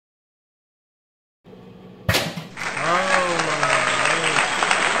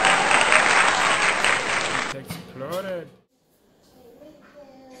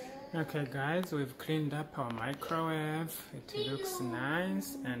Okay guys, we've cleaned up our microwave. It looks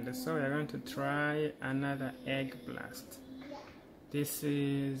nice, and so we're going to try another egg blast. This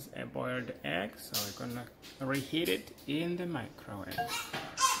is a boiled egg, so we're gonna reheat it in the microwave.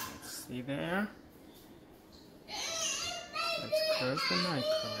 Let's see there. Let's close the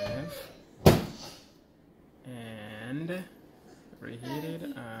microwave and reheat it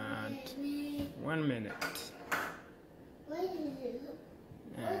at 1 minute.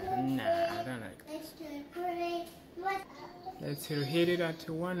 Nah, I don't like that. Let's reheat it at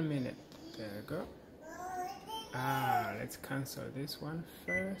 1 minute. There we go. Let's cancel this one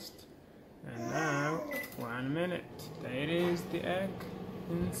first. And now 1 minute. There it is, the egg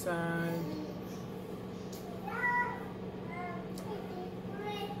inside.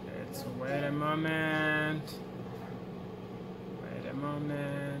 Let's wait a moment. Wait a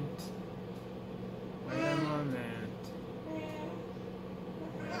moment. Wait a moment.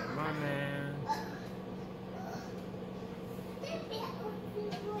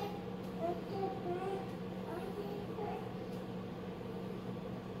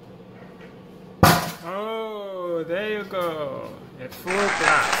 Oh, there you go. A full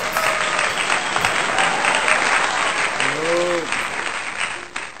blast.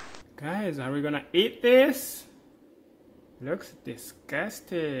 Guys, are we gonna eat this? Looks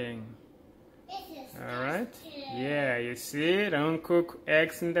disgusting. Alright? Yeah, you see, don't cook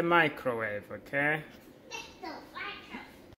eggs in the microwave, okay?